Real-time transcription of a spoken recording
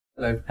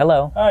Hello.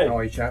 Hello. Hi. How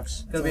are you,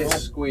 chaps? It's gonna be a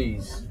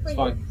squeeze. It's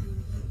fine.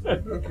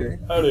 Okay.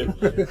 Howdy.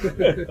 How's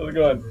it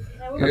going?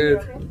 Good.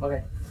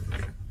 Okay.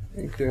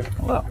 Thank you.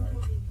 Hello.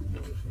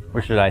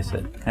 Where should I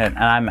sit? And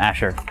I'm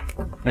Asher.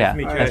 Nice to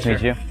meet you, Nice to meet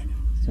Asher. you.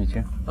 Nice to meet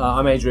you.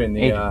 I'm Adrian,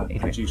 the Adrian.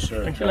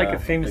 producer. Aren't you like a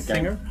famous the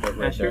gang singer? that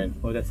we're Asher? doing.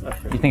 Oh, that's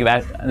Usher. You think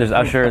of there's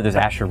Usher, there's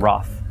Asher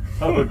Roth.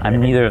 Oh, okay.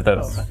 I'm neither of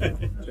those.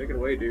 Take it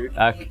away, dude.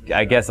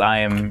 I guess I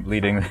am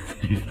leading.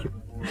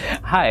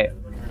 Hi.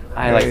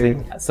 Hi, Alexey.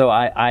 So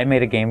I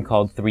made a game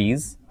called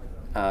Threes.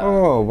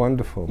 Oh,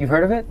 wonderful. You've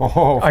heard of it?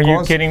 Oh, of Are you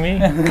course. kidding me?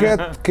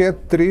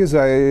 Cat Trees,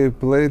 I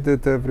played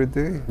it every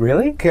day.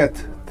 Really?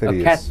 Cat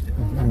Trees. Cat?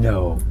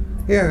 No.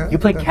 Yeah. You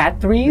play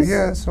Cat Threes?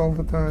 Yes, all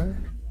the time.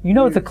 You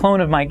know it's a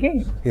clone of my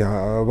game.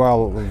 Yeah,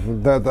 well,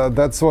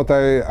 that's what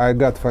I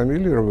got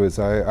familiar with.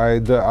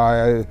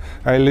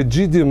 I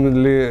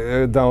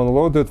legitimately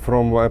downloaded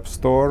from App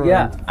Store.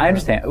 Yeah, I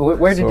understand.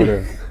 Where did you?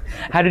 Sorry.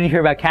 How did you hear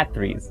about Cat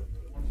Threes?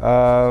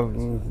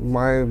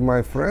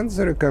 My friends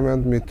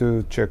recommend me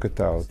to check it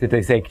out. Did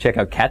they say check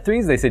out Cat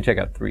Threes? They say check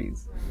out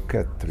Threes.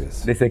 Cat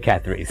Trees. They say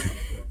Cat Threes.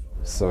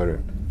 Sorry.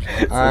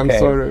 I'm Okay.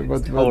 sorry,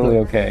 but Totally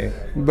okay.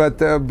 But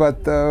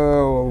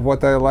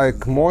what I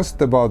like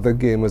most about the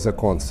game is a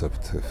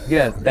concept.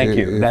 Yeah, thank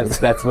you. If-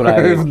 That's what I.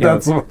 If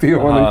that's what you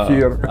want to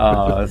hear.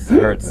 Oh, it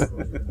hurts.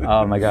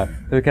 Oh my god.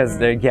 Because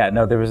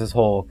there was this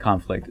whole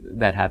conflict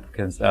that happened.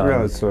 Because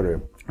Yeah,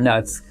 sorry. no,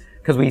 it's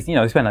because we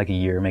spent like a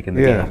year making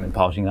the Yeah. game and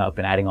polishing it up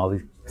and adding all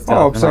these stuff.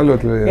 Oh, and, like,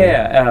 absolutely.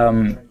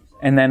 Yeah.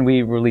 And then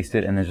we released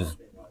it, and there's just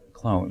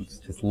clones,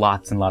 just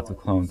lots and lots of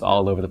clones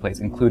all over the place,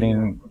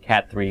 including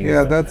Cat 3.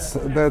 Yeah,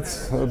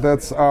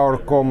 that's our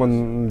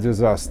common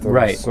disaster.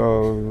 Right. So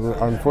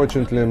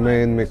unfortunately,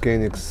 main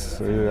mechanics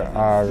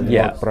are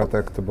Yeah. not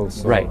protectable.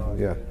 So, Right.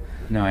 Yeah.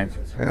 No,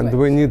 And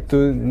we need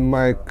to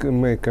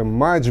make a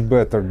much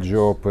better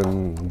job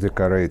in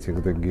decorating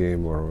the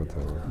game or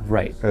whatever,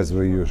 right. as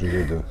we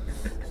usually do.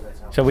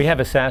 So we have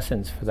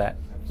assassins for that.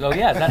 Oh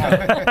yeah, is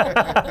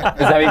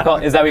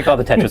that what you call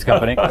the Tetris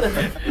Company?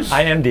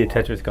 I am the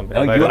Tetris Company.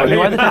 Oh, by you the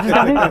way. are the Tetris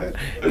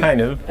Company?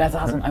 Kind of. That's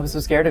awesome. I was so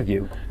scared of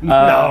you.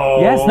 No.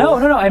 Yes, no.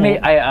 I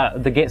made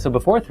the game. So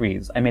before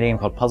Threes, I made a game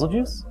called Puzzle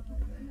Juice.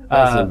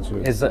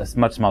 It's a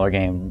much smaller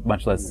game,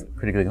 much less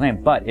critically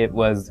acclaimed, but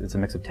it's a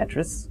mix of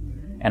Tetris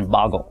and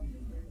Boggle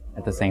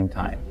at the same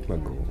time.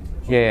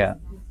 Yeah.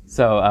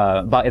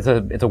 So, but it's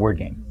a word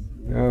game.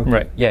 Okay.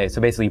 Right. Yeah.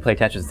 So basically, you play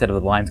Tetris instead of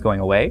the lines going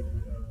away,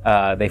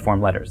 they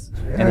form letters,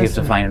 and you have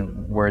to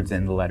find words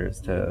in the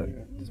letters to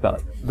spell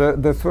it.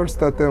 The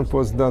first attempt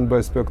was done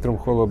by Spectrum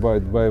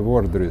Holobyte by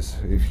Wordris.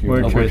 If you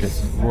Wordris.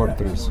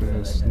 Wordris,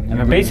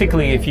 yes.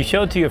 Basically, if you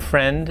show it to your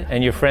friend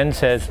and your friend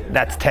says,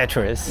 that's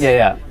Tetris,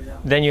 Yeah.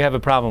 then you have a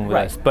problem with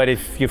Right. us. But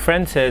if your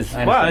friend says,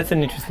 I wow, understand. that's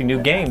an interesting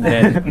new game,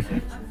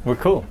 then we're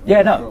cool.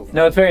 Yeah, no,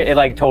 it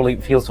like totally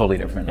feels totally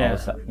different. All Yeah.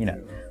 this stuff,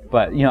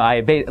 But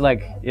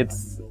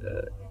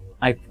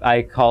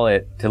I call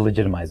it to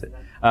legitimize it.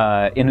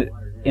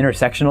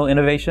 Intersectional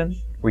innovation,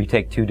 where you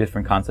take two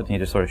different concepts and you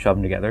just sort of shove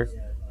them together,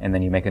 and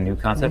then you make a new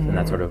concept, and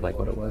that's sort of like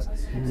what it was.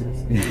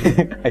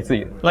 I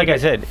see. Like I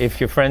said,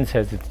 if your friend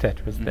says it's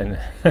Tetris, then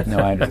No,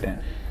 I understand.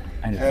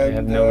 I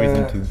have no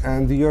reason to.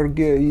 And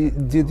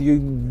did you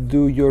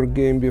do your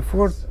game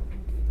before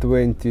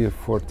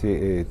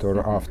 2048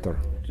 or after?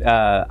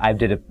 I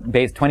did a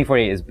base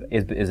 2048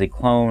 is a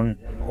clone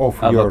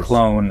Of a yours.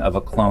 clone of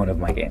a clone of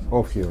my game.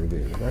 Of your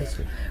game, I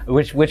see.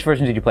 Which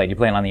version did you play? Did you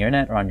play it on the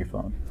internet or on your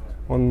phone?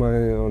 On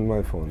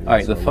my phone. All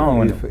right, the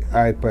phone-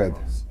 iPad.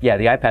 Yeah,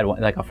 the iPad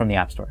one, like from the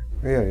App Store.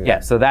 Yeah. Yeah,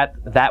 so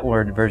that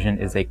word version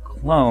is a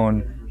clone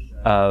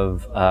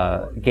of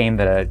a game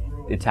that an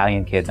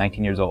Italian kid,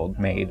 19 years old,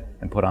 made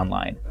and put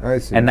online. I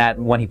see. And that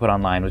one he put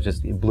online was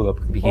just, it blew up,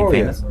 became Oh, yeah.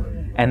 famous.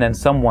 And then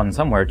someone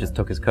somewhere just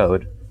took his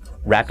code,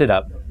 wrapped it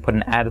up, put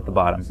an ad at the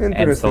bottom, and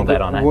Interesting. sold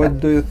that on What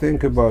iPad. do you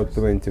think about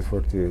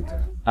 2048?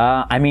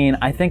 I mean,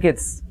 I think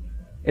it's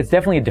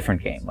definitely a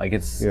different game. Like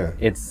Yeah.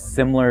 it's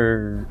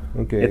similar.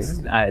 Okay. It's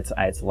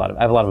a lot of,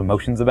 I have a lot of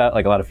emotions about,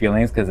 like a lot of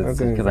feelings because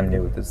Okay. I'm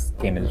new with this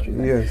game industry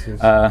thing. Yes.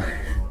 Uh,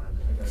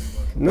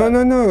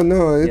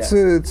 No.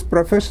 It's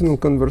professional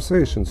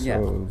conversation. So,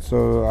 Yeah.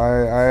 so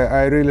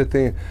I really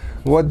think.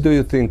 What do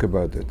you think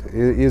about it?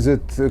 Is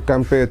it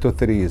compared to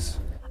Threes?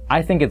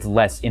 I think it's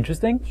less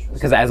interesting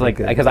because I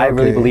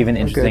really Okay. believe in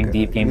interesting, Okay.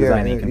 deep game Yeah,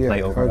 design that you can yeah,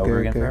 play over and over okay,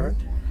 again okay. forever.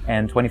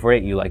 And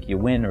 2048, you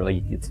win, or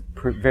like it's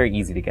very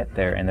easy to get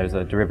there, and there's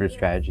a derivative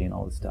strategy and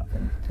all this stuff.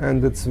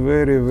 And it's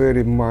very,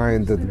 very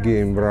minded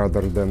game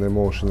rather than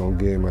emotional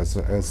game as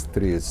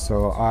Threes. So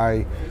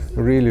I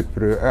really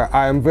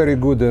I am very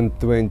good in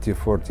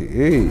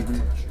 2048,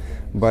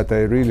 but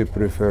I really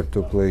prefer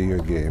to play your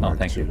game. Oh,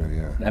 thank you. actually,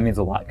 Yeah. That means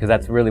a lot because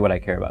that's really what I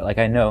care about. Like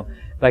I know,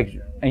 like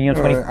and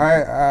 20.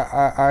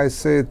 I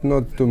say it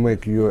not to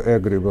make you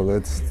agreeable.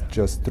 It's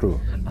just true.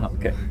 Oh,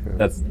 okay,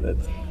 that's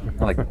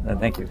like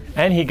thank you.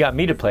 And he got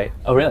me to play it.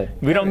 Oh really?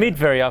 We don't meet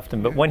very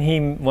often, but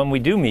when we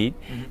do meet,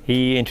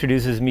 he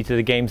introduces me to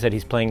the games that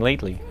he's playing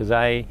lately. Because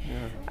I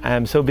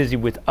am so busy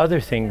with other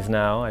things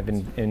now. I've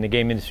been in the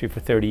game industry for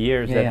 30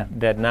 years Yeah,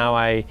 that now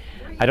I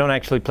I don't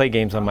actually play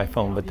games on my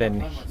phone, but then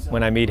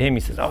when I meet him,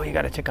 he says, "Oh, you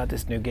got to check out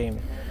this new game,"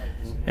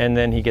 and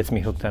then he gets me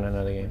hooked on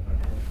another game.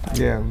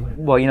 Yeah.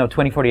 Well,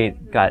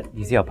 2048 got.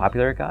 You see how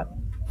popular it got?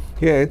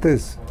 Yeah, it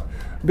is,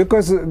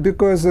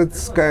 because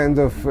it's kind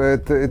of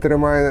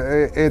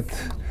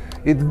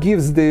it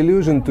gives the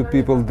illusion to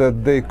people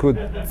that they could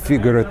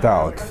figure it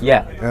out.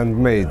 Yeah. And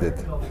make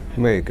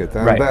it,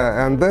 and Right.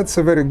 And that's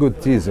a very good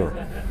teaser.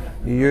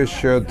 You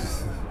should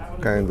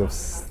kind of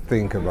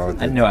think about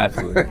it. No,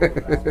 absolutely.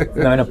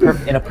 No,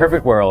 in a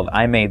perfect world,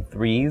 I made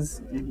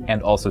Threes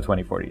and also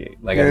 2048.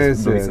 Like I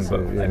just released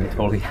them both. yeah. I'm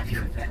totally happy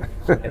with that.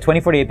 And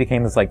 2048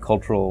 became this like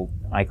cultural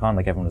icon,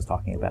 like everyone was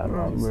talking about.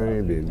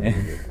 Maybe.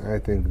 I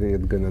think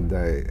it's gonna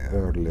die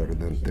earlier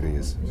than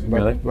Threes.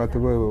 Really? But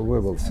we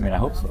will see. I mean,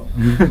 I hope so.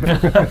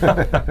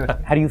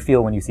 How do you feel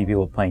when you see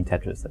people playing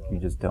Tetris that you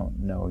just don't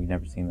know, you've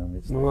never seen them?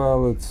 Well,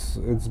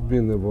 it's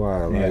been a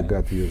while. Yeah. I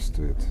got used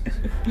to it.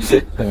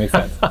 That makes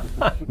sense.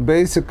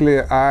 Basically,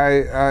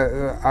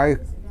 I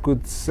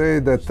could say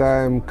that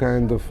I'm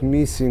kind of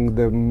missing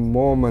the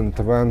moment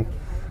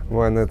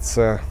when it's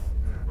a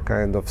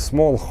kind of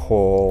small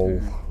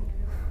hall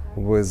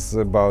with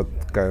about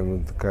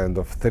kind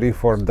of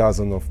 3-4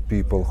 dozen of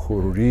people who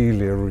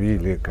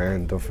really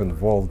kind of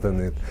involved in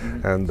it,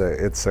 and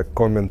it's a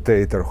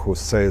commentator who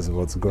says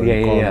what's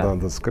going on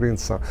the screen.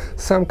 So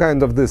some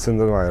kind of this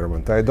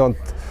environment. I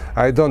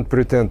don't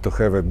pretend to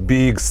have a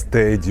big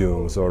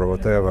stadiums or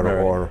whatever,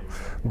 Right.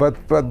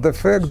 but the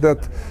fact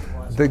that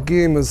the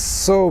game is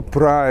so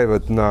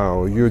private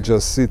now, you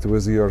just sit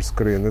with your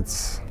screen.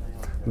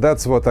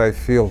 That's what I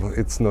feel.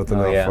 It's not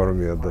enough for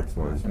me at that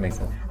point. That makes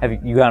sense. Have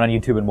you gone on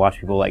YouTube and watched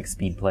people like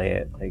speed play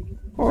it, like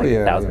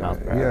 1,000 miles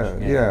per hour?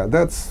 Yeah.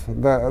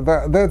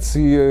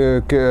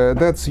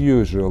 That's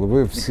usual.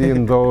 We've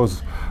seen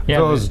those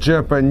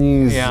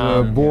Japanese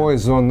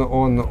boys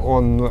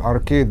on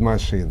arcade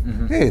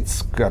machine.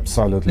 It's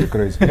absolutely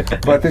crazy.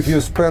 But if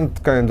you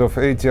spend kind of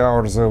 80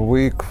 hours a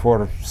week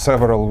for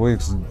several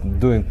weeks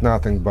doing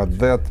nothing but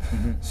that,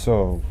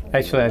 so.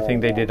 Actually, I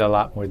think they did a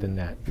lot more than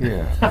that.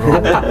 Yeah,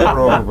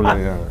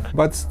 probably, yeah.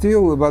 But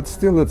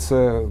still, it's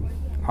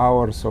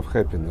hours of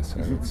happiness,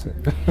 I would say.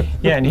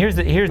 Yeah, and here's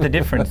the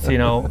difference.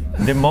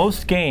 The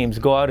most games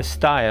go out of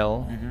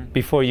style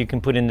before you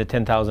can put in the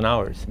 10,000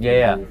 hours.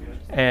 Yeah.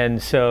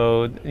 And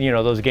so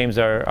those games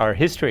are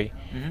history,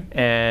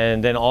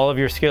 and then all of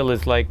your skill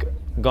is like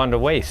gone to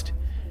waste.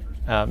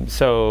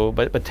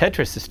 But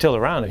Tetris is still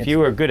around. If you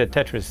were good at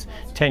Tetris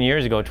 10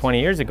 years ago, 20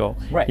 years ago,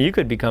 you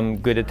could become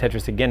good at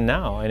Tetris again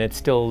now, and it's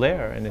still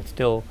there, and it's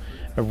still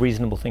a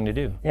reasonable thing to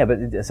do. Yeah,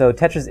 but so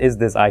Tetris is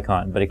this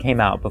icon, but it came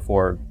out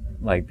before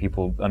like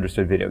people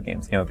understood video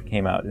games. It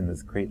came out in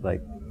this great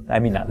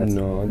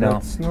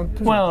That's not.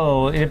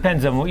 Well, it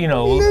depends on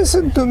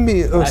Listen to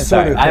me. Oh,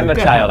 sorry. I'm a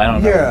child. I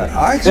don't know.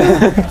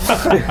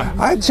 Yeah,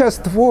 I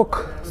just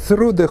walk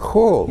through the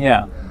hall.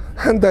 Yeah.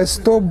 And I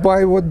stop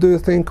by. What do you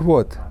think?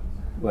 What?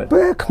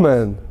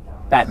 Pac-Man.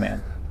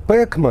 Batman.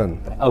 Pac-Man.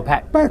 Oh,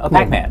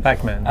 Pac-Man.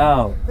 Pac-Man.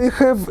 Oh. They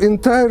have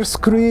entire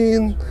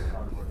screen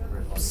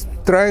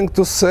trying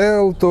to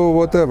sell to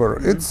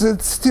whatever. It's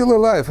still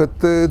alive.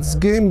 It's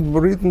game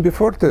written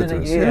before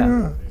Tetris.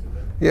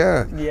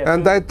 Yeah.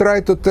 And I try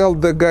to tell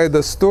the guy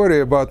the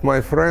story about my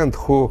friend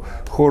who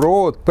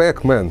wrote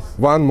Pac-Man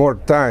one more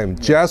time,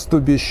 just to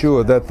be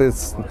sure that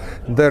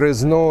there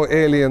is no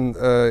alien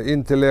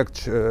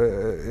intellect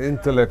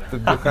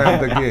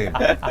behind the game,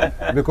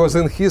 because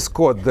in his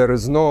code there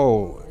is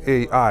no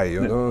AI,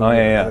 Oh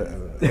yeah.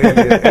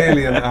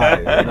 alien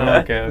eye.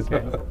 Okay.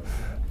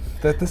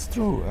 That is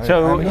true. So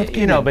I'm not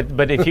kidding.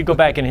 but if you go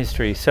back in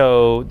history,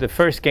 so the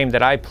first game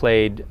that I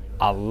played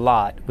a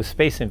lot was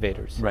Space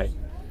Invaders. Right.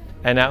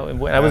 And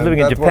when I was living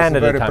in Japan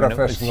at the time, it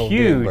was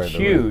huge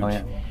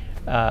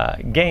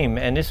game.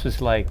 And this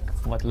was like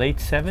what, late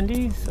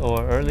 70s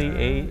or early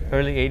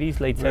 80s,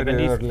 late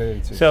 70s.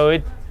 Early 80s. So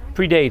it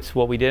predates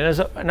what we did. It was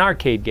an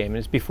arcade game, and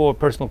it's before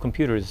personal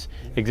computers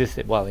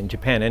existed. Well, in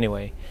Japan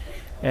anyway.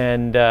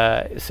 And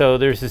so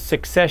there's a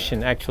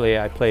succession. Actually,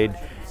 I played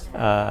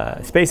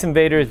Space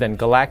Invaders, then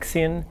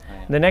Galaxian.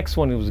 The next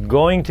one was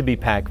going to be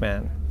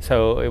Pac-Man.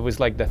 So it was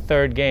like the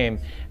third game,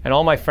 and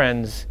all my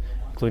friends,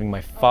 including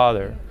my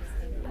father,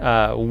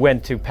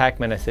 went to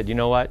Pac-Man. I said, you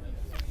know what?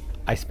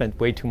 I spent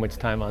way too much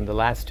time on the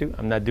last two.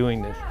 I'm not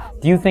doing this.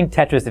 Do you think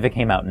Tetris, if it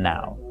came out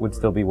now, would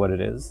still be what it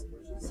is?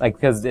 Like,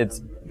 because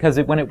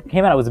when it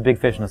came out, it was a big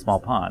fish in a small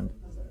pond.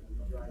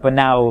 But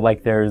now,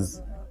 like,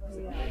 there's.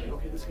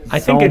 I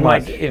think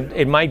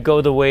it might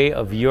go the way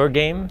of your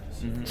game.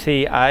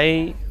 See,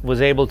 I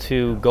was able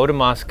to go to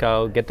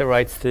Moscow, get the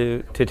rights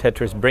to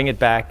Tetris, bring it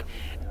back,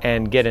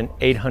 and get an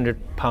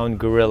 800-pound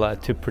gorilla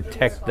to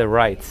protect the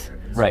rights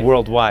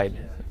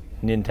worldwide.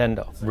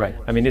 Nintendo. Right.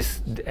 I mean,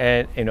 this,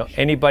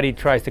 anybody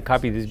tries to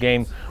copy this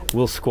game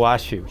will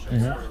squash you.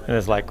 And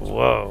it's like,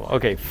 whoa,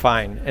 okay,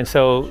 fine. And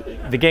so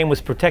the game was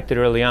protected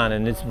early on,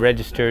 and it's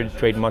registered,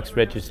 trademarks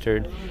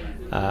registered,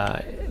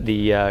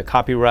 the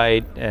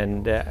copyright,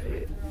 and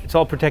it's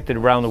all protected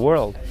around the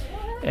world.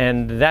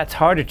 And that's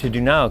harder to do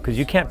now because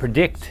you can't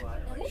predict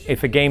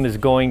if a game is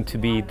going to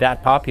be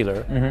that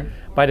popular,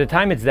 by the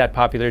time it's that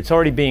popular, it's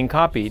already being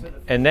copied.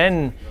 And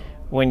then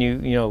when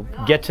you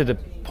get to the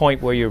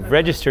point where you've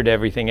registered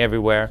everything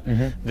everywhere,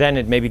 then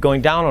it may be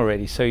going down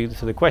already. So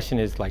the question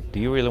is, like, do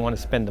you really want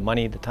to spend the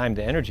money, the time,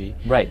 the energy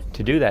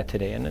to do that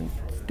today? And then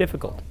it's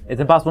difficult. It's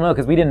impossible to know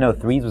because we didn't know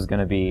Threes was going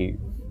to be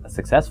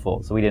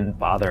successful, so we didn't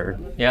bother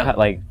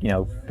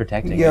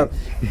protecting it.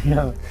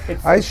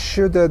 I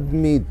should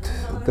admit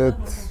that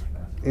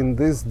in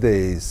these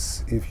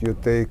days, if you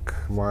take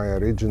my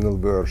original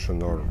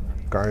version or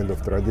kind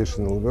of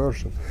traditional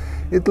version,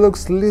 it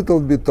looks a little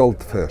bit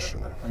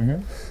old-fashioned.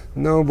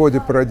 Nobody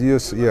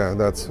produced. Yeah,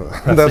 that's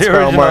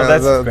how my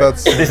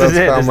that's this is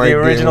it. This is the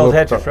original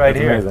Tetris right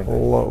here.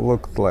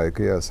 Looked like,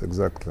 yes,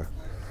 exactly.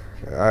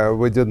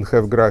 We didn't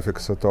have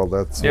graphics at all.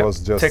 That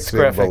was just text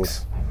symbols.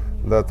 Graphics.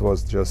 That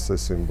was just the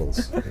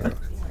symbols.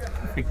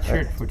 Perfect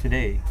shirt for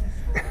today.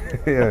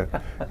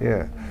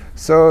 yeah.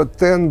 So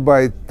 10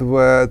 by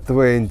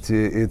 20,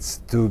 it's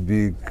too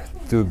big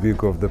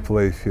of the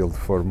play field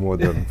for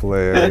modern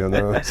player, you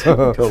know.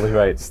 So totally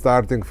right.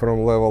 Starting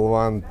from level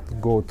 1,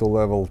 go to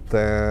level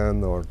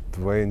 10 or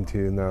 20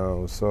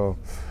 now. So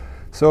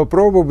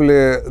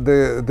probably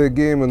the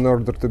game, in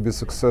order to be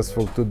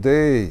successful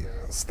today,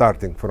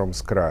 starting from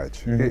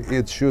scratch,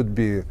 it should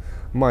be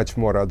much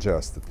more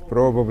adjusted.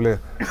 Probably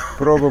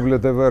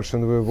the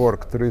version we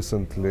worked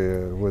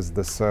recently was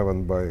the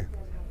 7 by.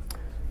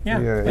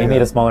 You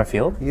made a smaller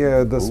field?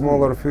 Yeah, the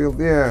smaller field.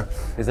 Yeah.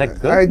 Is that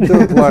good? I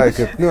don't like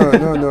it.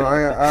 No.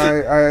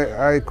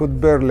 I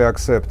could barely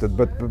accept it.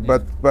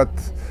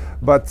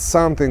 But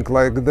something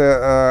like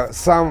the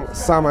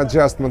some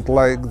adjustment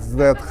like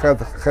that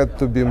had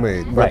to be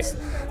made.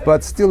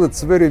 But still,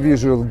 it's a very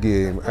visual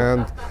game,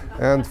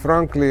 and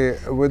frankly,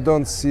 we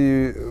don't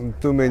see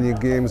too many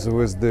games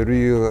with the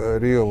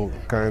real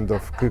kind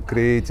of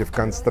creative,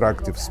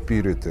 constructive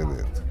spirit in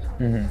it.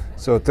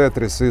 So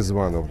Tetris is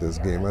one of this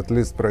game, at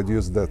least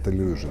produced that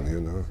illusion,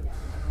 you know.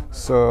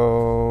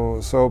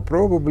 So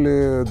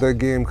probably the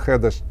game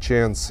had a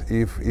chance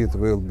if it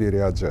will be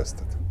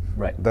readjusted.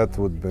 Right. That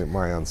would be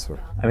my answer.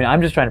 I mean, I'm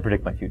just trying to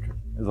predict my future.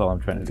 Is all I'm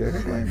trying to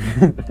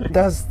do.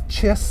 Does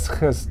chess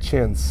has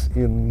chance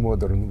in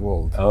modern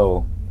world?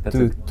 Oh.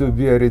 To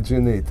be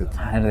originated.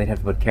 I know they'd have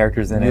to put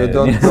characters in you it.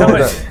 Don't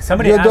know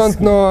somebody don't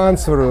know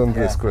answer on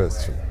this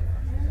question.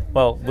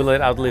 Well, will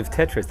it outlive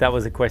Tetris? That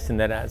was a question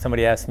that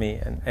somebody asked me,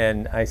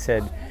 and I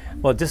said,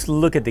 well, just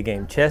look at the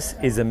game. Chess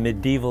is a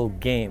medieval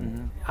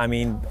game. I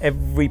mean,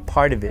 every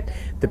part of it,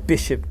 the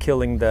bishop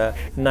killing the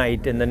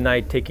knight and the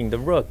knight taking the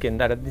rook,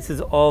 and this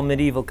is all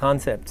medieval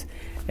concepts.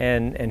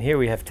 And here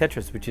we have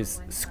Tetris, which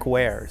is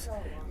squares.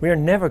 We are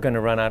never going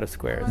to run out of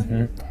squares.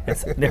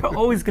 They're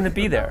always going to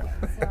be there.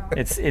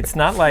 It's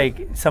not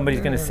like somebody's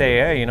going to say,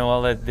 hey, you know,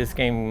 well, this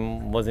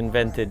game was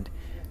invented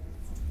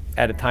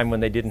at a time when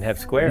they didn't have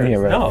squares. Yeah,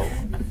 right.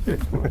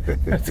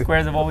 No,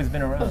 squares have always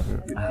been around.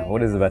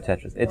 What is it about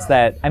Tetris? It's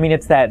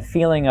that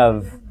feeling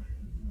of,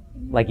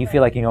 like, you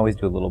feel like you can always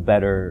do a little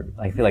better.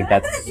 I feel like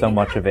that's so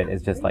much of it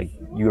is just like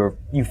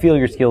you feel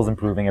your skills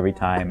improving every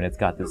time, and it's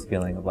got this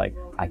feeling of like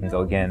I can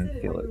go again,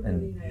 feel it,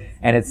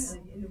 and it's,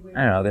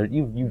 I don't know.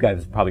 You guys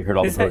have probably heard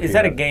all the poetry. Is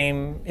that a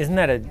game? Isn't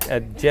that a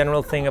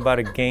general thing about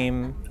a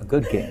game? A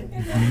good game.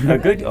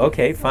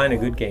 Okay, fine, a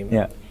good game.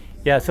 Yeah.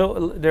 Yeah,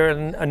 so there are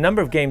a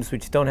number of games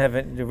which don't have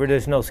it, where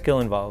there's no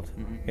skill involved.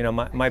 You know,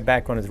 my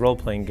background is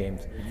role-playing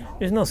games.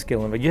 There's no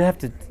skill involved. You have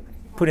to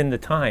put in the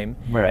time,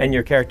 and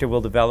your character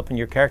will develop, and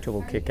your character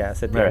will kick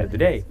ass at the end of the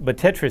day. But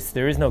Tetris,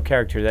 there is no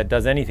character that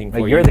does anything for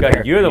you. You're the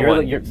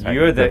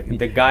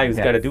guy who's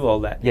got to do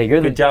all that. Yeah,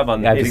 you're good job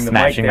on hitting the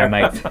mic there.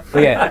 My mic.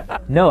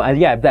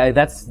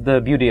 That's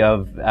the beauty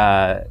of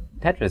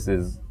Tetris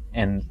is,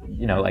 and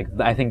you know, like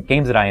I think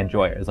games that I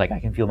enjoy is like I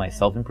can feel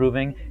myself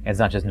improving, and it's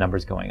not just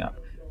numbers going up.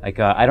 Like,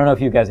 I don't know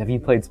if you guys, have you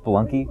played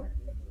Spelunky?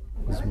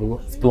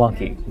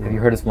 Spelunky. Have you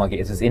heard of Spelunky?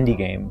 It's this indie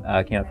game,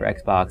 came out for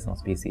Xbox and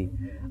also PC.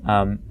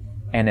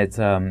 And it's,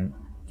 do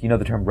you know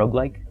the term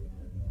roguelike?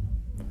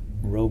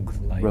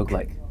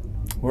 Roguelike.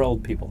 We're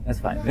old people. That's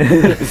fine.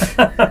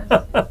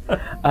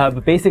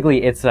 But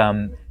basically, it's,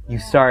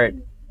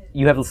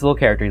 you have this little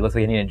character, he looks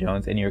like Indiana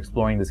Jones, and you're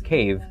exploring this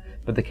cave,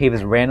 but the cave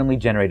is randomly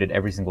generated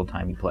every single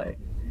time you play.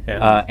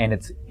 Yeah. And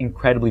it's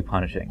incredibly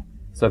punishing.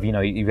 So if you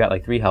know you've got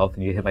like 3 health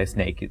and you get hit by a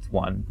snake, it's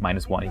 1,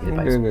 -1. You get hit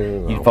by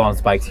you fall on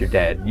spikes, you're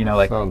dead. You know,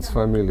 like sounds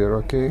familiar.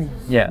 Okay.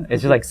 Yeah,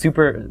 it's just like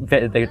super.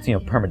 It's, you know,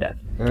 permadeath.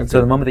 Okay.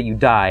 So the moment that you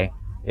die,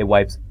 it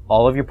wipes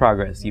all of your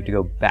progress. You have to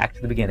go back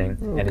to the beginning,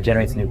 and it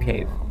generates a new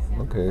cave.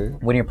 Okay.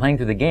 When you're playing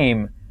through the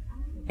game,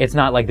 it's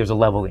not like there's a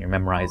level that you're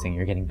memorizing.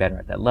 You're getting better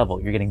at that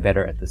level. You're getting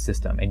better at the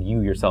system, and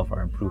you yourself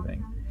are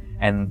improving.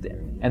 And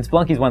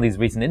Spelunky is one of these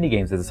recent indie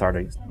games that's sort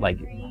of like.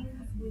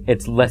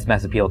 It's less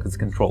mass appeal because it's a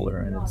controller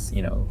and it's,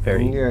 you know,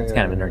 it's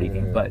kind of a nerdy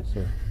game,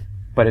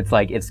 but it's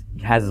like it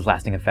has this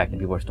lasting effect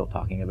and people are still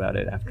talking about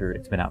it after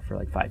it's been out for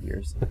like 5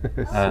 years.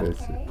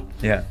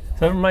 Yeah.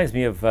 So it reminds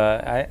me of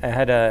I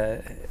had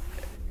a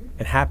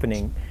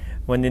happening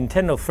when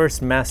Nintendo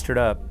first mastered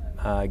up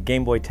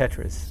Game Boy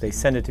Tetris. They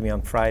sent it to me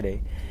on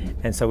Friday,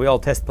 and so we all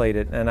test played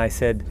it. And I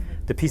said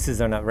the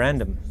pieces are not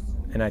random,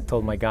 and I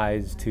told my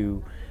guys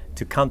to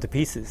count the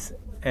pieces,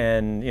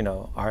 and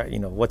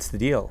what's the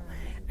deal?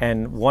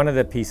 And one of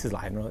the pieces,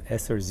 I don't know,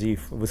 S or Z,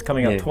 was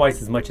coming up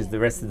twice as much as the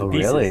rest of the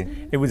pieces.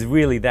 Really? It was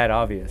really that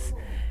obvious.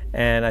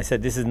 And I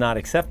said, this is not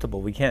acceptable.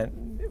 We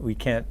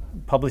can't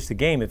publish the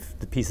game if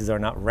the pieces are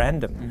not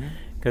random,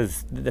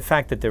 because the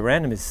fact that they're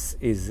random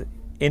is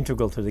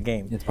integral to the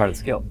game. It's part of the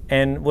skill.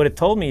 And what it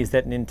told me is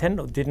that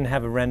Nintendo didn't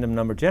have a random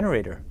number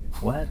generator.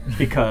 What?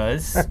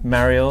 Because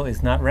Mario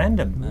is not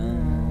random.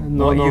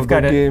 None of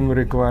the game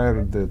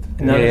required it.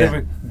 None of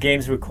the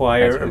games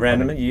require a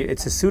random.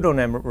 It's a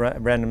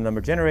pseudo-random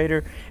number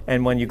generator,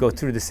 and when you go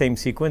through the same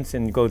sequence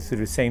and go through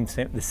the same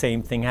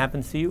thing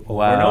happens to you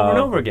over and over and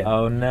over again.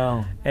 Oh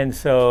no! And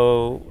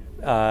so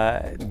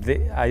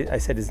I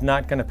said it's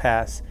not going to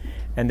pass,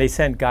 and they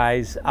sent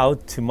guys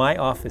out to my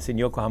office in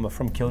Yokohama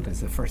from Kyoto.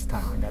 It's the first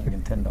time I got a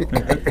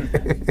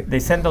Nintendo.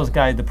 They sent those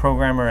guys, the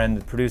programmer and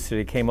the producer.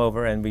 They came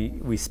over, and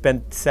we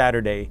spent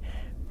Saturday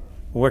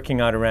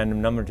working out a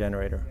random number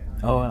generator.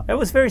 Oh, wow. It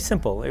was very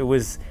simple. It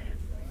was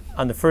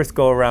on the first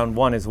go around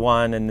 1 is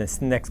 1, and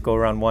this next go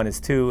around 1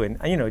 is 2,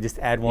 and just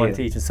add 1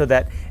 to each, and so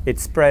that it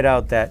spread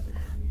out that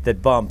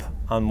bump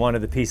on one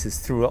of the pieces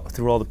through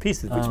all the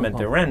pieces, which meant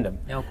they're random.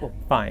 Oh, cool.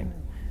 Fine.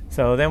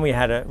 So then we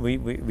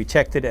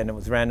checked it, and it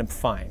was random.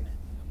 Fine.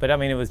 But I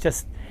mean, it was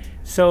just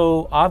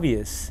so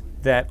obvious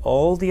that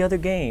all the other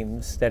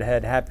games that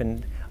had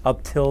happened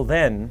up till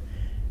then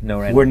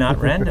were not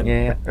random.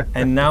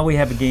 And now we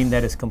have a game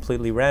that is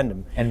completely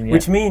random,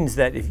 which means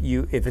that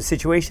if a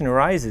situation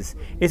arises,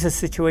 it's a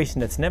situation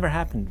that's never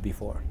happened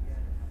before.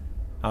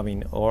 I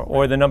mean,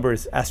 or the number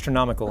is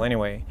astronomical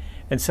anyway.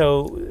 And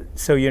so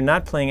you're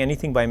not playing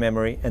anything by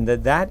memory, and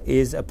that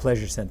is a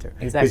pleasure center.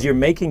 Exactly. Because you're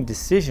making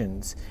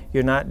decisions.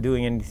 You're not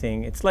doing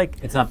anything. It's like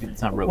it's not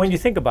rote. When you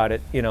think about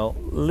it,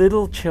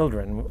 little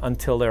children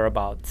until they're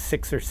about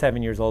 6 or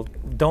 7 years old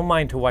don't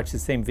mind to watch the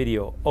same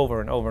video over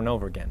and over and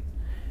over again.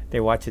 They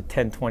watch it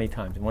 10, 20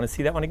 times. You want to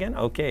see that one again?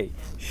 Okay,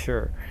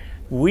 sure.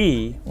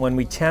 When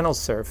we channel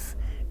surf,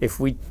 if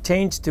we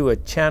change to a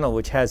channel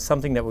which has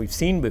something that we've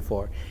seen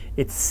before,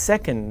 it's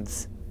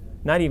seconds,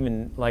 not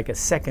even like a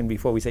second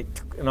before we say,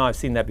 no, I've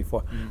seen that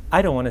before.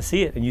 I don't want to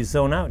see it, and you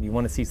zone out. You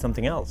want to see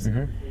something else.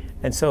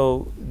 And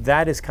so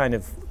that is kind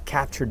of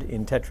captured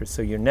in Tetris,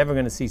 so you're never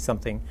going to see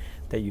something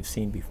that you've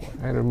seen before.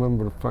 I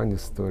remember a funny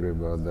story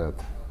about that.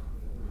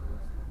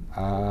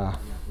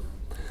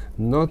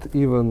 Not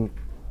even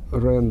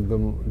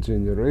random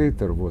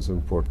generator was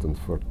important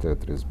for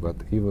Tetris, but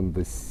even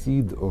the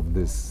seed of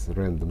this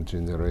random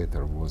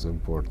generator was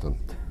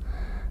important.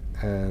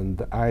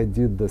 And I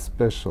did the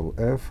special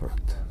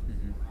effort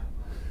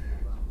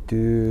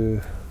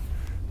to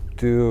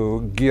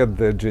get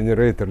the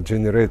generator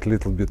generate a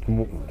little bit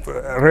more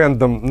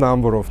random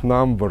number of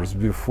numbers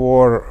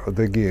before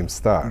the game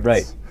starts.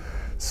 Right.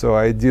 So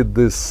I did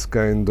this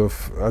kind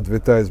of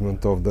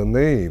advertisement of the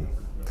name,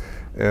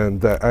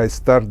 and I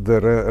start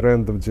the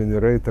random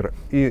generator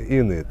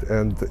in it,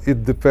 and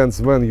it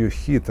depends when you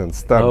hit and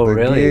start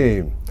the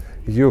game.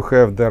 You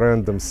have the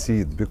random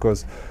seed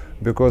because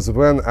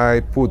when I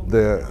put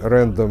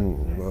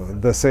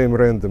the same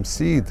random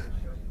seed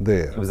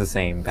there, it was the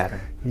same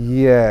pattern.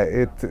 Yeah,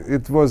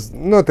 it was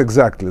not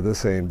exactly the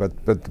same,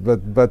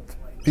 but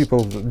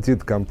people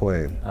did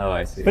complain. Oh,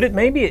 I see. But it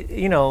may be,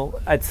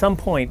 at some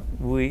point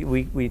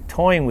we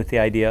toying with the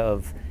idea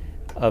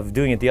of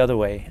doing it the other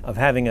way, of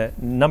having a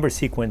number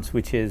sequence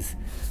which is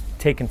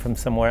taken from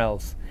somewhere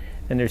else.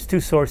 And there's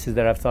two sources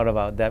that I've thought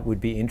about that would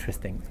be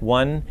interesting.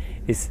 One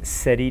is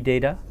SETI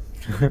data,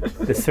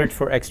 the search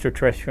for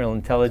extraterrestrial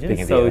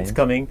intelligence. So it's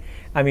coming,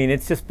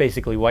 it's just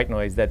basically white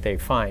noise that they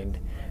find.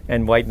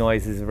 And white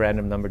noise is a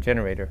random number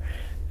generator.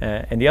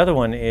 And the other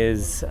one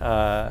is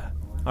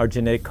our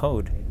genetic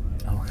code.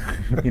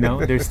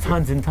 Oh. There's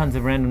tons and tons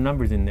of random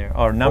numbers in there,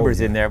 or numbers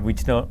in there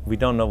which we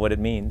don't know what it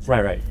means.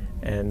 Right.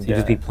 And so you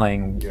just be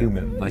playing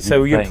human. Like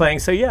so you're playing.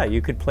 So yeah,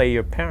 you could play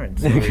your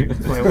parents, or you could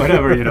play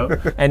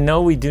whatever. And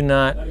no, we do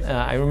not.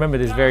 I remember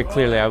this very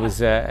clearly. I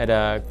was at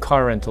a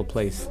car rental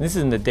place. This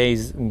is in the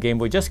days when Game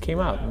Boy just came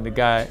out, and the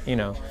guy,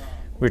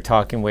 we're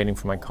talking, waiting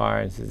for my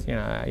car, and says,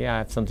 yeah, I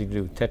have something to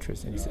do with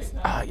Tetris. And he says,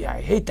 yeah,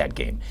 I hate that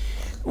game.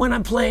 When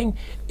I'm playing,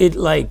 it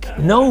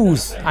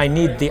knows I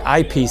need the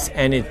eyepiece,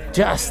 and it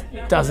just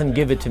doesn't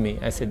give it to me.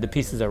 I said, the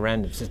pieces are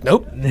random. He says,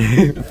 nope.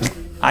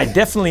 I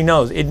definitely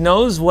knows. It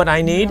knows what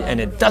I need,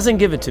 and it doesn't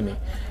give it to me.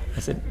 I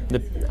said,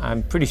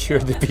 I'm pretty sure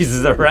the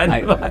pieces are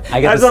random.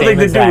 I get something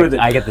to do with it.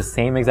 I get the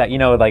same exact,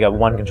 like a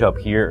one can show up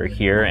here or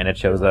here, and it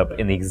shows up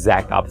in the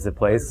exact opposite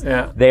place.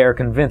 Yeah. They are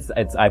convinced,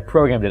 I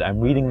programmed it, I'm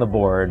reading the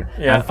board,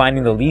 I'm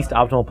finding the least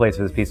optimal place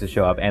for this piece to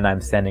show up, and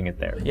I'm sending it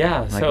there.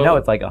 Yeah. No,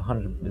 it's like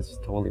 100, it's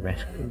totally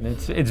random.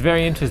 It's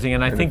very interesting,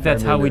 and I think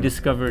that's how we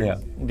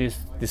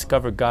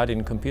discover God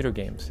in computer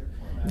games.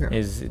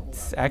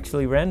 It's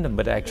actually random,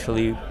 but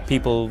actually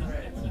people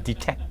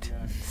detect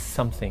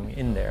something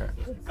in there.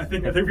 I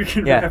think we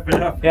can Yeah. wrap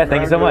it up. Yeah,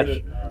 thank you so much.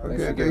 Okay,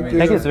 thank you.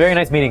 Thank you. It's very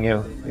nice meeting you.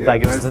 Yeah,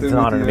 Like, nice it's to an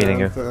honor meet meeting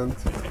you. and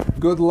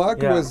good luck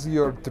Yeah. with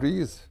your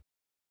trees.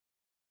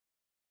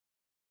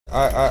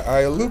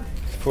 I looked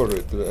for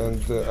it,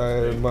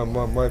 and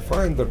my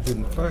finder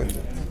didn't find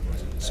it.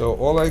 So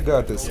all I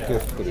got is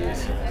cat trees. I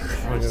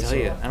don't know what to tell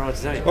you. I don't know what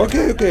to tell you.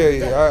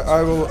 Okay.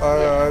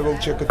 I will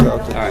check it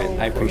out. All right,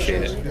 I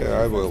appreciate it.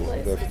 Yeah, I will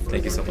definitely.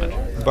 Thank you so much.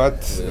 But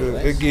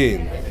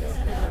again,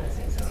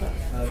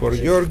 for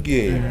your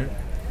game,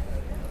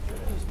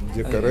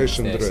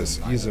 decoration dress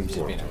is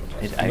important.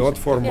 Not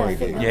for my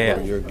game, Yeah.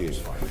 for your game.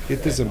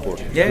 It is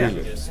important. Yeah.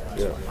 Really.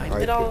 Yeah.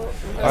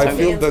 I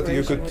feel that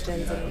you could,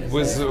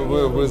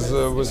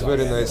 with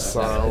very nice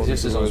sound.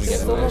 Just as long as we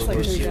get the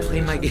You should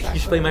play my game. You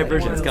should play my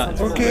version. It's got.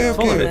 Okay, It's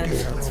full of it.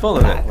 okay. It's full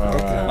of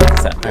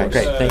it.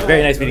 Great. Thank you.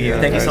 Very nice meeting you.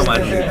 Thank you so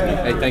much.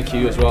 Hey, thank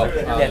you as well.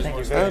 Yeah,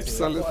 thank you.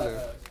 Absolutely.